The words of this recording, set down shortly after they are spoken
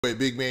Wait,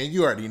 big man,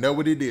 you already know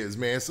what it is,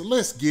 man. So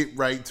let's get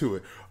right to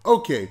it.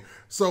 Okay,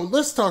 so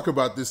let's talk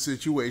about this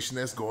situation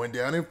that's going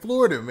down in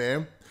Florida,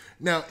 man.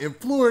 Now, in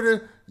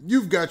Florida,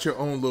 you've got your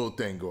own little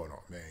thing going on,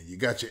 man. You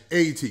got your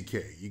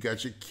ATK, you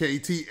got your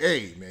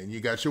KTA, man.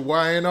 You got your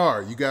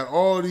YNR. You got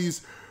all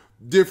these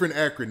different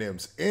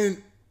acronyms.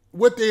 And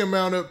what they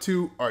amount up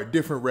to are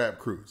different rap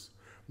crews.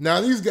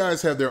 Now, these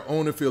guys have their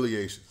own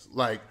affiliations.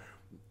 Like,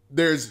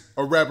 there's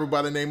a rapper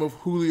by the name of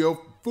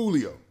Julio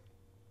Fulio.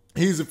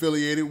 He's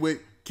affiliated with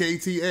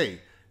KTA.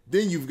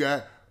 Then you've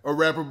got a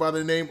rapper by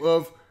the name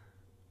of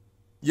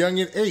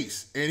Youngin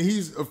Ace, and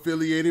he's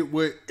affiliated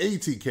with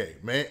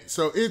ATK, man.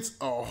 So it's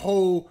a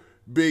whole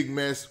big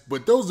mess,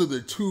 but those are the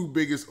two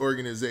biggest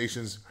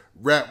organizations,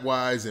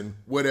 rap-wise and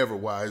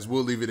whatever-wise,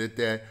 we'll leave it at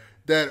that,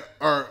 that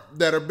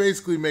are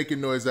basically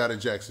making noise out of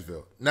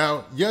Jacksonville.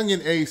 Now,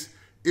 Youngin Ace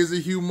is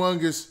a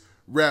humongous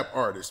rap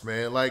artist,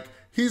 man. Like,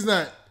 he's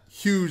not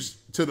huge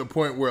to the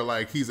point where,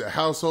 like, he's a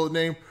household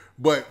name,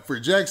 but for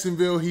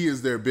Jacksonville, he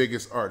is their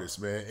biggest artist,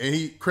 man. And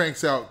he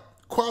cranks out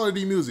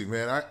quality music,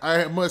 man.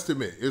 I must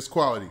admit, it's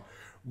quality.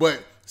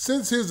 But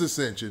since his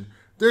ascension,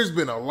 there's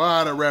been a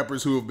lot of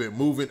rappers who have been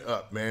moving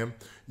up, man.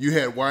 You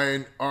had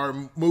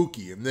YNR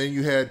Mookie, and then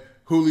you had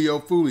Julio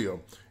Fulio.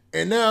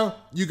 And now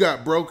you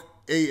got Broke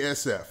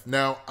ASF.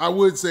 Now, I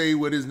would say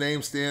what his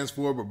name stands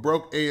for, but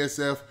Broke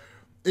ASF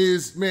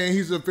is, man,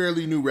 he's a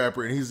fairly new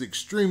rapper, and he's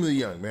extremely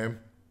young, man.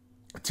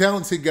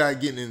 Talented guy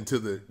getting into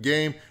the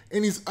game,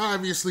 and he's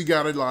obviously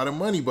got a lot of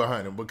money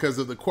behind him because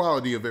of the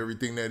quality of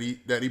everything that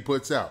he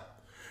puts out.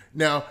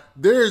 Now,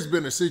 there's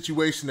been a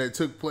situation that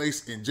took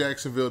place in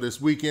Jacksonville this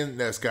weekend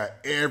that's got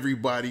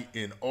everybody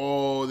in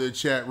all the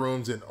chat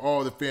rooms and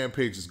all the fan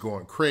pages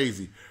going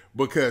crazy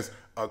because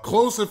a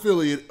close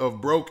affiliate of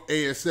Broke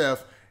ASF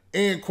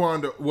and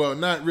Quando, well,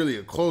 not really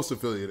a close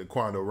affiliate of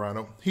Quando,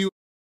 Rondo.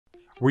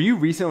 Were you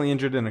recently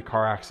injured in a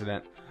car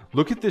accident?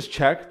 Look at this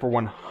check for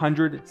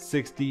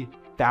 $160,000.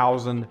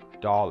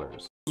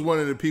 One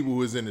of the people who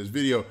was in this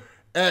video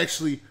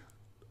actually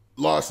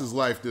lost his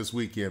life this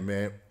weekend,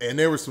 man. And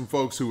there were some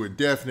folks who were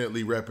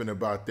definitely repping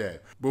about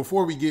that.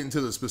 Before we get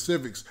into the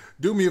specifics,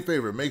 do me a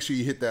favor. Make sure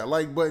you hit that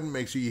like button.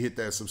 Make sure you hit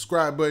that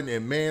subscribe button.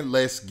 And man,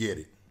 let's get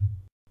it.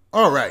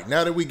 All right,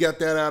 now that we got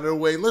that out of the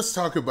way, let's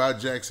talk about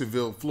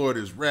Jacksonville,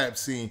 Florida's rap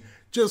scene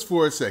just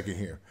for a second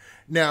here.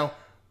 Now,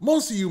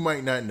 most of you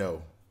might not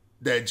know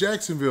that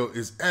Jacksonville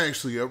is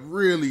actually a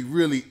really,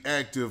 really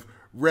active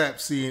rap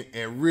scene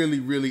and really,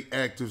 really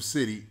active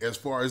city as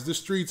far as the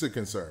streets are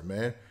concerned,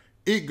 man.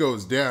 It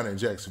goes down in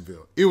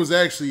Jacksonville. It was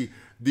actually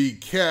the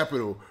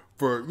capital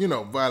for,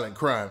 violent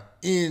crime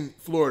in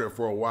Florida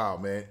for a while,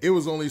 man. It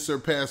was only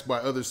surpassed by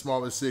other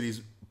smaller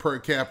cities per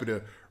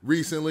capita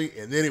recently,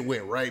 and then it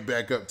went right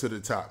back up to the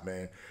top,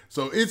 man.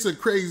 So it's a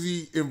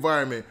crazy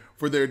environment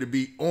for there to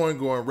be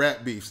ongoing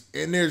rap beefs,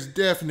 and there's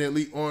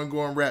definitely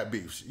ongoing rap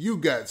beefs. You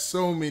got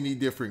so many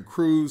different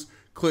crews,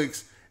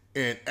 cliques,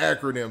 and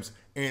acronyms,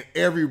 and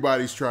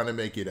everybody's trying to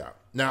make it out.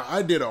 Now,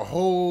 I did a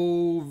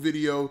whole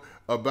video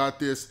about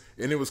this,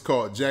 and it was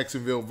called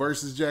Jacksonville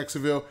versus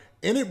Jacksonville,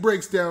 and it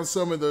breaks down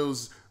some of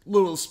those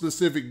little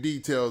specific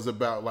details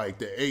about like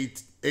the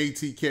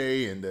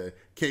ATK and the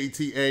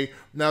KTA.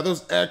 Now,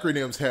 those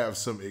acronyms have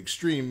some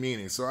extreme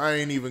meaning, so I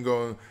ain't even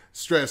going to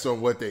stress on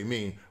what they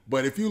mean.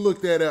 But if you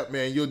look that up,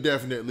 man, you'll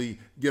definitely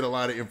get a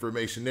lot of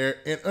information there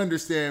and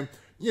understand,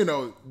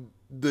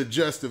 the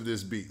gist of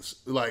this beef.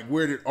 Like,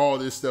 where did all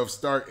this stuff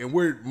start and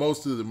where did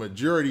most of the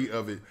majority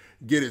of it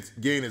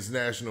gain its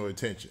national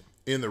attention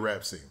in the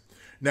rap scene?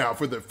 Now,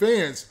 for the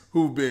fans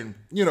who've been,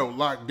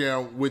 locked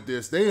down with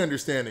this, they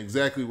understand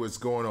exactly what's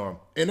going on.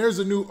 And there's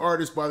a new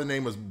artist by the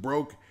name of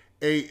Broke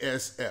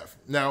ASF.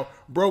 Now,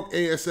 Broke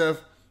ASF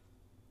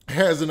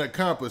has an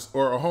accomplice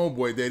or a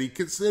homeboy that he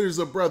considers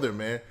a brother,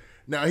 man.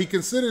 Now, he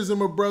considers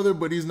him a brother,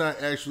 but he's not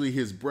actually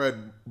his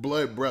blood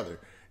brother.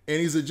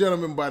 And he's a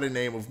gentleman by the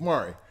name of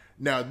Mari.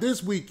 Now,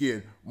 this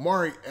weekend,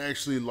 Mari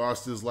actually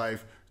lost his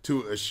life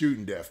to a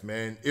shooting death,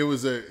 man. It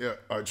was a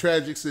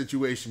tragic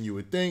situation, you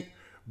would think.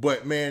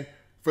 But, man,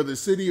 for the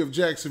city of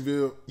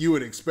Jacksonville, you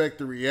would expect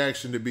the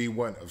reaction to be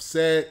one of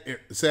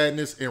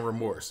sadness and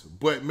remorse.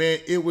 But, man,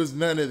 it was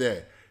none of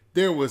that.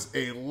 There was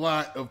a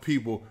lot of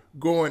people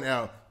going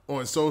out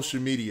on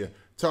social media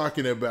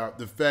talking about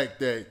the fact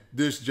that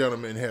this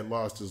gentleman had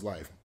lost his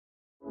life.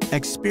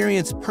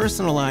 Experience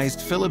personalized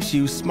Philips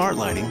Hue smart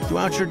lighting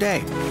throughout your day.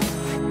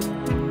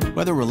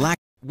 Whether relaxed.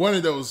 One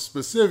of those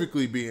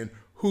specifically being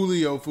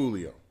Julio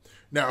Fulio.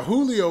 Now,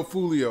 Julio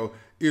Fulio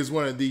is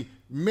one of the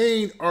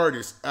main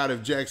artists out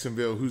of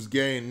Jacksonville who's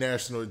gained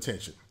national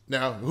attention.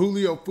 Now,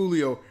 Julio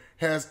Fulio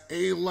has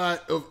a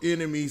lot of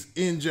enemies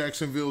in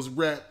Jacksonville's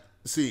rap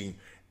scene,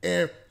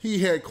 and he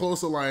had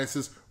close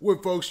alliances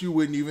with folks you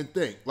wouldn't even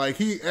think. Like,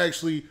 he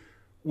actually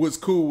was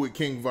cool with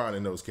King Von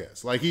and those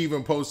cats. Like, he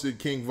even posted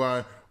King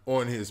Von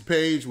on his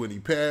page when he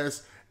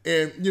passed.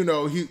 And,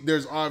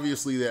 there's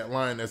obviously that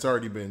line that's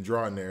already been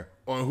drawn there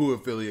on who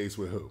affiliates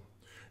with who.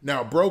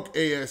 Now, Broke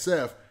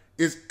ASF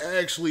is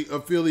actually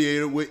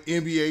affiliated with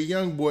NBA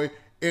Youngboy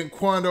and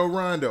Quando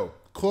Rondo,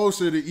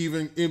 closer to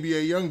even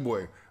NBA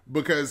Youngboy.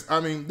 because, I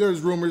mean,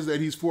 there's rumors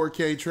that he's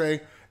 4K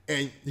Trey,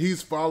 and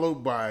he's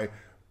followed by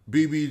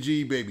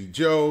BBG, Baby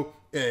Joe,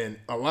 and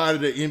a lot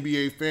of the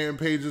NBA fan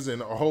pages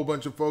and a whole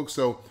bunch of folks.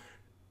 So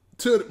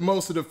to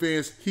most of the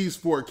fans, he's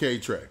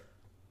 4K Trey.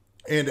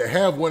 And to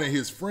have one of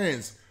his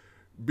friends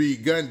be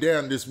gunned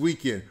down this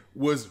weekend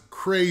was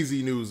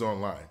crazy news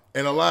online.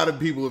 And a lot of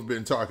people have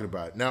been talking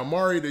about it. Now,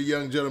 Mari, the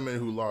young gentleman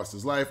who lost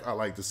his life, I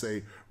like to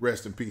say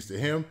rest in peace to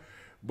him.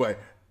 But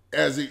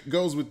as it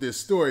goes with this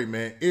story,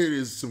 man, it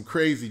is some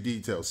crazy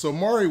details. So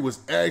Mari was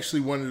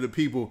actually one of the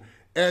people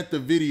at the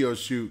video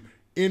shoot,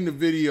 in the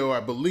video, I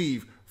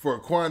believe, for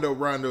Quando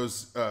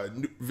Rondo's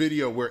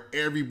video where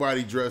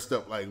everybody dressed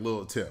up like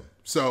Lil Tim.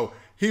 So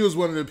he was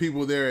one of the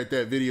people there at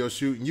that video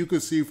shoot, and you can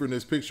see from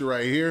this picture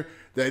right here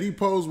that he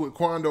posed with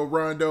Quando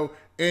Rondo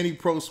and he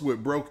posed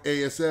with Broke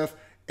ASF.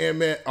 And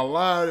man, a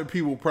lot of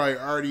people probably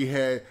already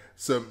had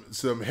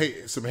some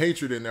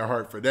hatred in their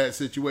heart for that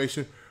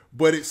situation.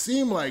 But it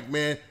seemed like,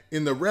 man,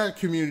 in the rap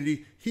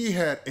community, he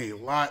had a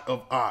lot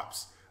of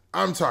ops.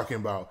 I'm talking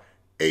about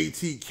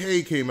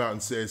ATK came out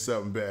and said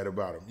something bad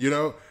about him, you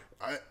know?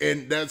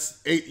 And that's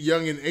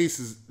Young and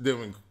Ace's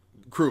them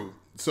crew.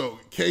 So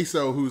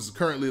Queso, who's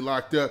currently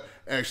locked up,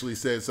 actually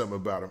said something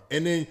about him.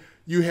 And then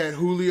you had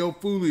Julio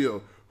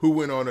Fulio, who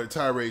went on a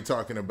tirade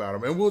talking about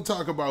him. And we'll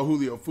talk about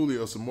Julio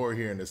Fulio some more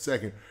here in a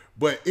second.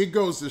 But it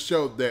goes to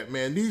show that,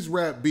 man, these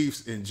rap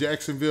beefs in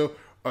Jacksonville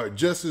are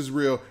just as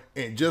real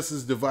and just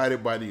as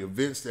divided by the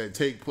events that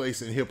take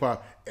place in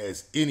hip-hop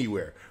as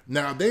anywhere.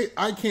 Now,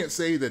 I can't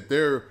say that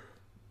their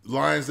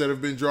lines that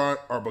have been drawn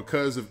are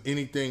because of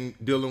anything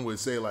dealing with,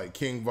 say, like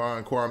King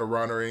Von, Quando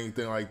Rondo, or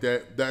anything like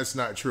that. That's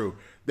not true.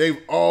 They've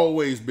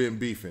always been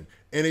beefing.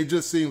 And it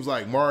just seems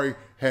like Mari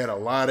had a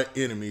lot of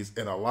enemies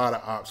and a lot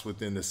of ops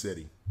within the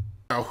city.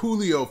 Now,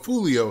 Julio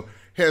Fulio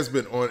has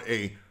been on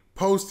a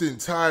posting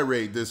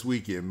tirade this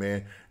weekend,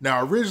 man.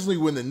 Now, originally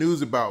when the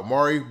news about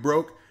Mari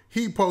broke,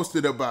 he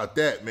posted about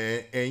that,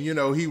 man. And, you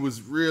know, he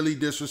was really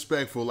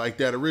disrespectful. Like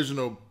that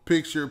original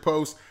picture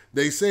post,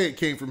 they say it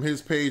came from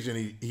his page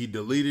and he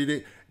deleted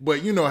it.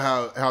 But you know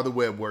how the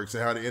web works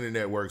and how the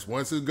internet works.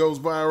 Once it goes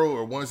viral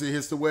or once it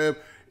hits the web,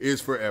 it's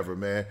forever,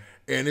 man.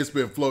 And it's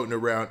been floating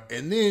around.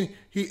 And then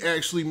he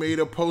actually made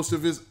a post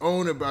of his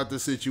own about the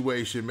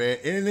situation, man.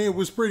 And it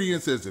was pretty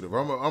insensitive.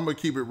 I'm going to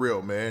keep it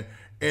real, man.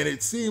 And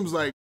it seems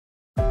like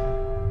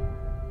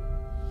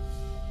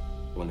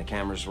when the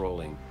camera's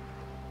rolling,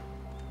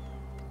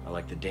 I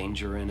like the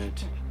danger in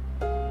it.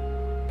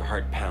 The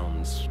heart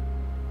pounds.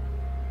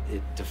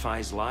 It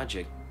defies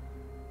logic.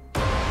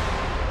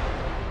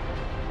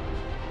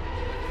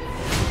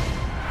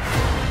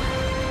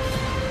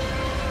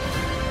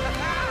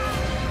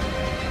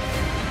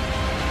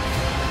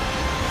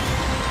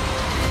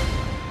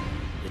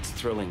 It's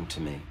thrilling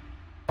to me.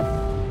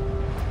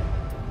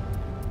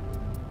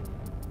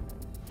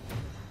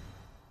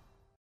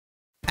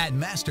 At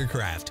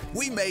Mastercraft,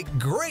 we make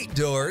great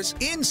doors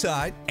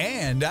inside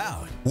and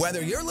out.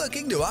 Whether you're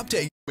looking to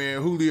update,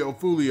 man, Julio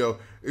Fulio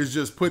is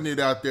just putting it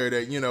out there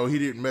that, you know, he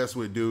didn't mess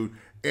with dude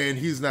and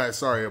he's not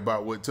sorry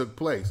about what took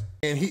place.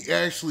 And he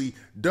actually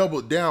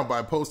doubled down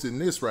by posting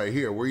this right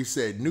here where he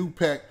said, "New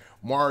pack,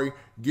 Mari,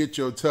 get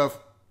your tough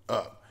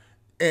up."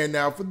 And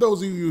now for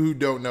those of you who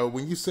don't know,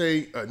 when you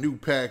say a new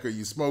pack or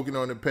you smoking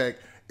on a pack,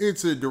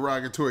 it's a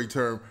derogatory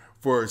term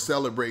for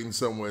celebrating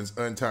someone's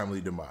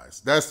untimely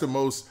demise. That's the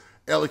most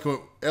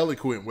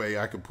eloquent way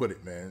I could put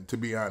it, man, to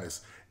be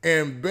honest.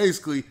 And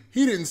basically,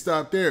 he didn't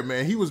stop there,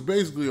 man. He was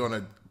basically on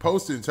a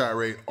posting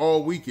tirade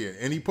all weekend.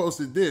 And he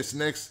posted this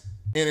next,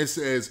 and it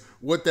says,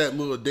 "What that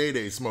little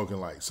Day-Day smoking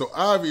like?" So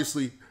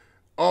obviously,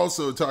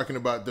 also talking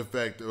about the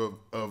fact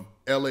of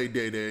LA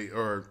Day-Day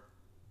or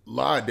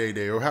La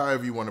Day-Day, or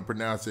however you want to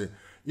pronounce it,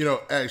 you know,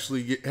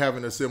 actually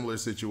having a similar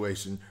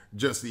situation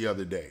just the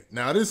other day.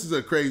 Now, this is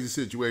a crazy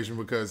situation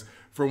because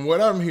from what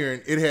I'm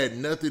hearing, it had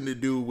nothing to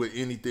do with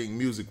anything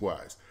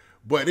music-wise.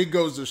 But it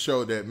goes to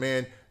show that,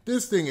 man,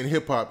 this thing in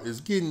hip-hop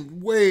is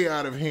getting way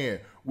out of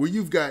hand, where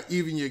you've got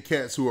even your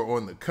cats who are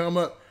on the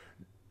come-up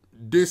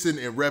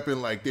dissing and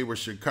repping like they were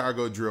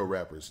Chicago drill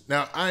rappers.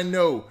 Now, I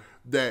know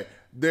that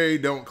they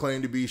don't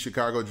claim to be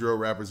Chicago drill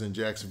rappers in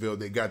Jacksonville.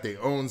 They got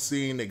their own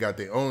scene, they got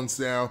their own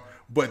sound,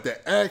 but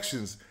the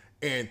actions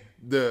and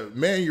the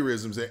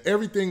mannerisms and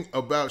everything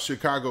about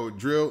Chicago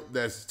drill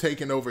that's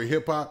taken over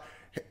hip-hop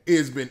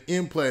has been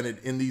implanted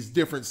in these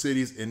different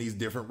cities and these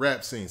different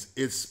rap scenes.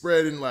 It's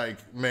spreading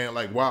like, man,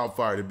 like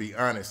wildfire, to be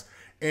honest.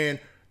 And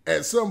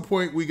at some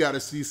point, we got to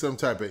see some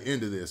type of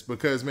end to this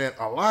because, man,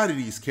 a lot of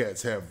these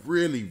cats have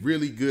really,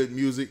 really good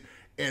music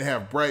and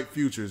have bright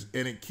futures,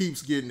 and it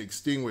keeps getting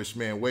extinguished,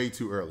 man, way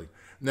too early.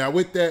 Now,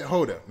 with that,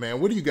 hold up, man.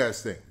 What do you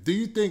guys think? Do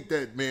you think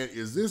that, man,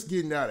 is this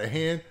getting out of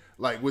hand?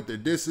 Like with the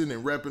dissing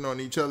and repping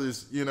on each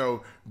other's, you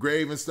know,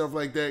 grave and stuff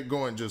like that,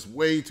 going just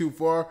way too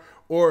far?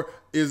 Or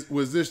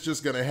was this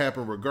just going to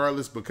happen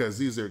regardless because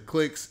these are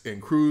cliques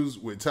and crews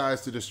with ties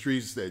to the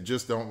streets that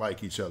just don't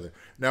like each other?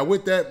 Now,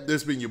 with that,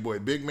 this has been your boy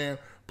Big Man.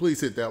 please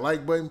hit that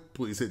like button,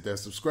 please hit that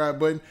subscribe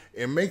button,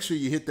 and make sure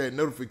you hit that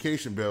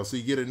notification bell so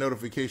you get a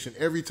notification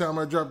every time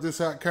I drop this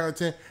hot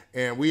content.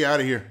 And we out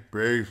of here.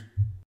 Brave.